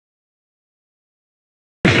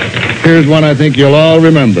Here's one I think you'll all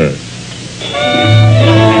remember.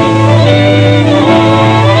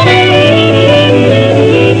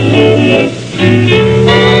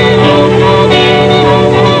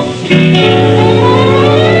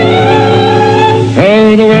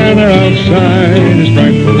 Oh, the weather outside is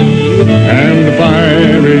frightful, and the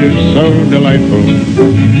fire is so delightful.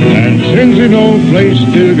 And since there's no place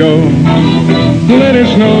to go, let it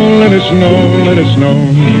snow, let it snow, let it snow.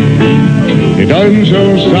 It doesn't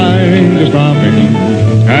show signs of stopping,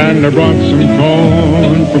 and I brought some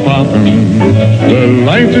corn for popping. The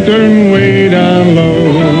lights are turned way down low.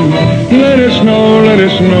 Let it snow, let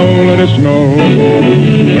it snow, let it snow.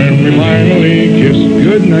 When we finally kiss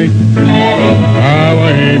goodnight, how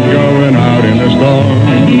I hate going out in the storm.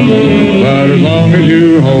 But as long as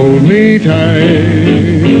you hold me tight,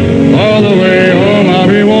 all the way home I'll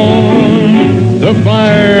be warm. The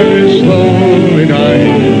fire is slowly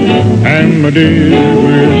dying, and my dear,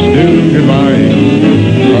 we're still goodbye.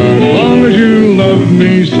 But as long as you love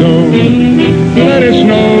me so, let it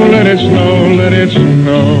snow, let it snow, let it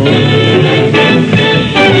snow.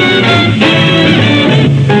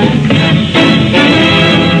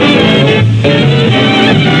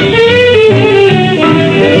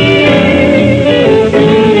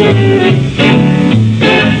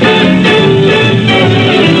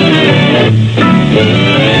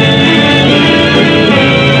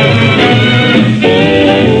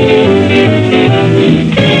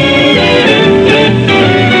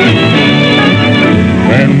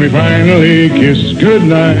 We finally kiss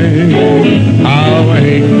goodnight. How I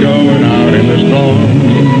hate going out in the storm.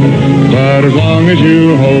 But as long as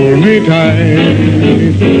you hold me tight,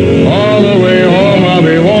 all the way home I'll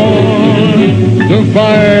be warm. The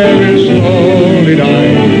fire is slowly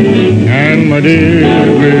dying, and my dear,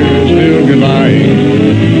 we're still goodbye.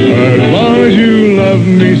 But as long as you love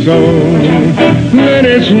me so, let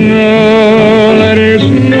it snow, let it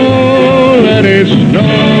snow, let it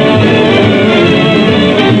snow.